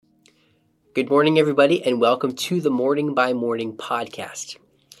Good morning, everybody, and welcome to the Morning by Morning podcast.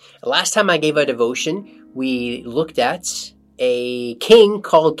 Last time I gave a devotion, we looked at a king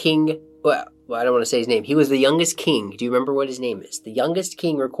called I don't want to say his name. He was the youngest king. Do you remember what his name is? The youngest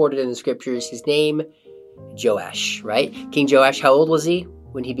king recorded in the scriptures, his name, Joash, right? King Joash, how old was he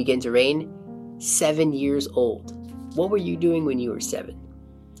when he began to reign? 7 years old. What were you doing when you were 7?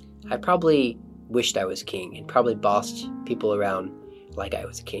 I probably wished I was king and probably bossed people around like I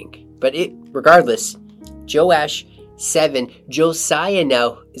was a king. But regardless, Joash 7, Josiah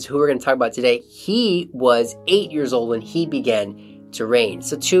now is who we're going to talk about today. He was 8 years old when he began to reign.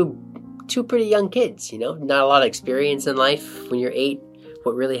 So two pretty young kids, not a lot of experience in life. When you're 8,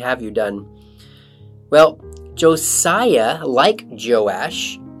 what really have you done? Well, Josiah, like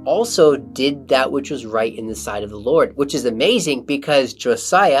Joash, also did that which was right in the sight of the Lord, which is amazing because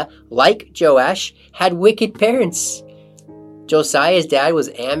Josiah, like Joash, had wicked parents. Josiah's dad was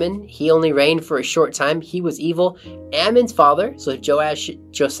Ammon. He only reigned for a short time. He was evil. Ammon's father, so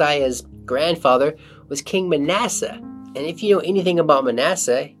Josiah's grandfather, was King Manasseh. And if you know anything about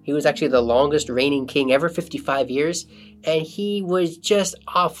Manasseh, he was actually the longest reigning king ever, 55 years. And he was just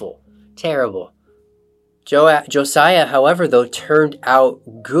awful, terrible. Josiah, however, though, turned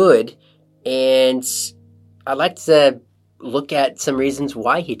out good. And I'd like to look at some reasons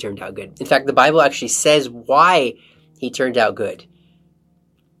why he turned out good. In fact, the Bible actually says why he turned out good.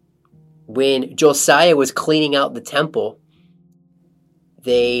 When Josiah was cleaning out the temple,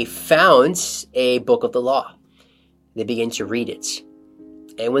 they found a book of the law. They began to read it.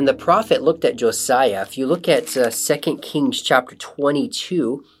 And when the prophet looked at Josiah, if you look at 2 Kings chapter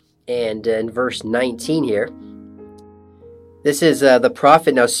 22 and in verse 19 here, this is the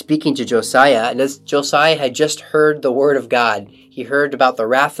prophet now speaking to Josiah. And as Josiah had just heard the word of God, he heard about the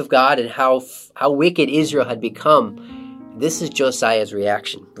wrath of God and how wicked Israel had become. This is Josiah's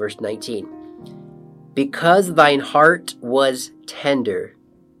reaction. Verse 19. Because thine heart was tender,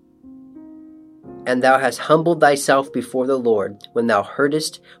 and thou hast humbled thyself before the Lord, when thou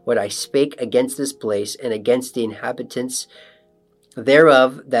heardest what I spake against this place and against the inhabitants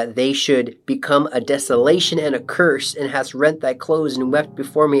thereof, that they should become a desolation and a curse, and hast rent thy clothes and wept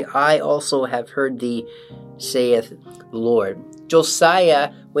before me, I also have heard thee, saith the Lord.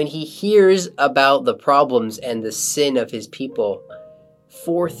 Josiah, when he hears about the problems and the sin of his people,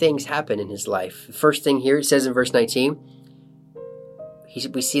 4 things happen in his life. The first thing here, it says in verse 19,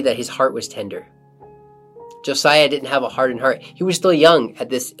 we see that his heart was tender. Josiah didn't have a hardened heart. He was still young at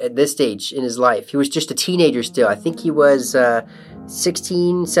this stage in his life. He was just a teenager still. I think he was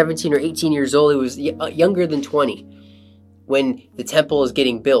 16, 17, or 18 years old. He was younger than 20 when the temple is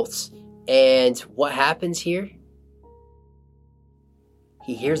getting built. And what happens here?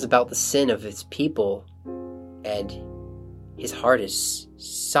 He hears about the sin of his people, and his heart is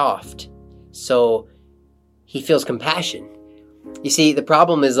soft. So he feels compassion. You see, the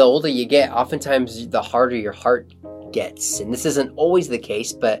problem is the older you get, oftentimes the harder your heart gets. And this isn't always the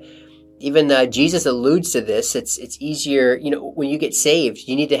case, but even Jesus alludes to this. It's easier, when you get saved,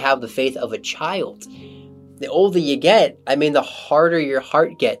 you need to have the faith of a child. The older you get, the harder your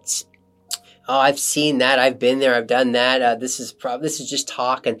heart gets. Oh, I've seen that. I've been there. I've done that. This is just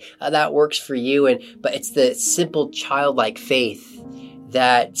talk, and that works for you. But it's the simple childlike faith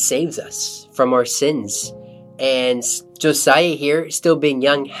that saves us from our sins. And Josiah here, still being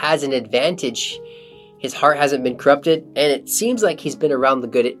young, has an advantage. His heart hasn't been corrupted, and it seems like he's been around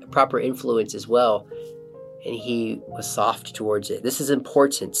the proper influence as well. And he was soft towards it. This is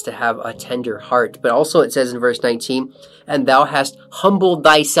important, to have a tender heart. But also it says in verse 19, and thou hast humbled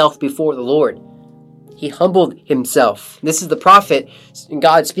thyself before the Lord. He humbled himself. This is the prophet, and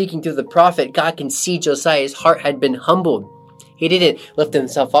God speaking through the prophet. God can see Josiah's heart had been humbled. He didn't lift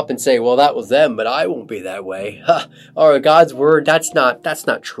himself up and say, well, that was them, but I won't be that way. Or God's word, that's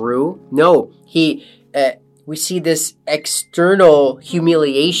not true. No, we see this external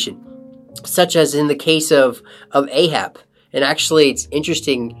humiliation, such as in the case of Ahab. And actually, it's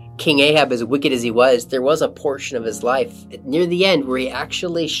interesting, King Ahab, as wicked as he was, there was a portion of his life near the end where he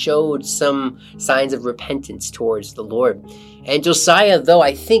actually showed some signs of repentance towards the Lord. And Josiah, though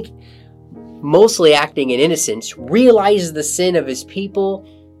I think mostly acting in innocence, realizes the sin of his people.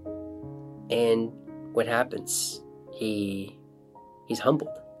 And what happens? He's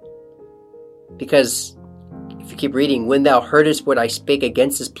humbled. Because if you keep reading, when thou heardest what I spake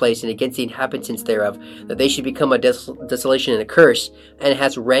against this place and against the inhabitants thereof, that they should become a desolation and a curse, and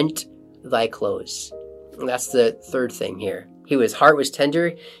hast rent thy clothes. And that's the third thing here. His heart was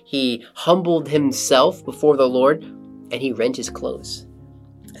tender. He humbled himself before the Lord, and he rent his clothes.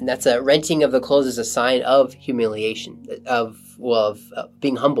 And that's a renting of the clothes is a sign of humiliation, of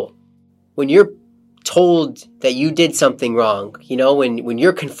being humble. when you're told that you did something wrong, when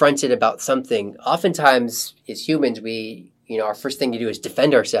you're confronted about something, oftentimes as humans, our first thing to do is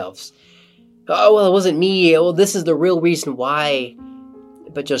defend ourselves. Oh, well, it wasn't me. Well, this is the real reason why.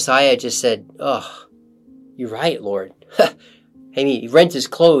 But Josiah just said, oh, you're right, Lord. He rent his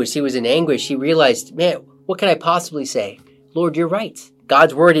clothes. He was in anguish. He realized, man, what can I possibly say? Lord, you're right.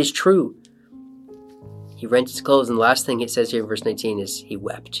 God's word is true. He rent his clothes, and the last thing it says here in verse 19 is he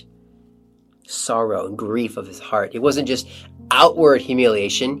wept. Sorrow and grief of his heart. It wasn't just outward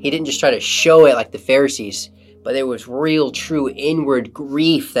humiliation. He didn't just try to show it like the Pharisees, but there was real, true inward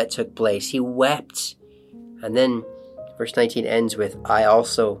grief that took place. He wept. And then verse 19 ends with, I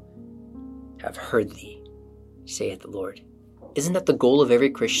also have heard thee, saith the Lord. Isn't that the goal of every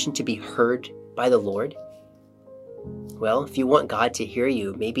Christian, to be heard by the Lord? Well, if you want God to hear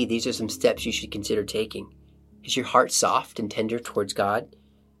you, maybe these are some steps you should consider taking. Is your heart soft and tender towards God?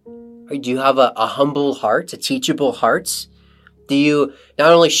 Or do you have a humble heart, a teachable heart? Do you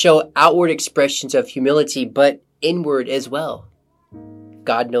not only show outward expressions of humility, but inward as well?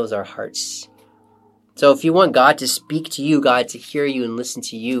 God knows our hearts. So if you want God to speak to you, God to hear you and listen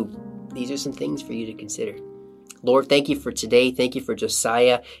to you, these are some things for you to consider. Lord, thank you for today. Thank you for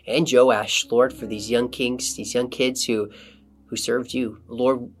Josiah and Joash, Lord, for these young kings, these young kids who served you.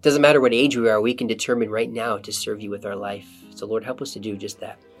 Lord, doesn't matter what age we are, we can determine right now to serve you with our life. So Lord, help us to do just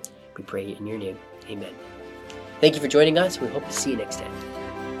that. We pray in your name. Amen. Thank you for joining us. We hope to see you next time.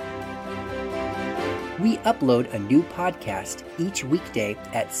 We upload a new podcast each weekday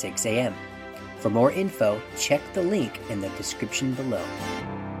at 6 a.m. For more info, check the link in the description below.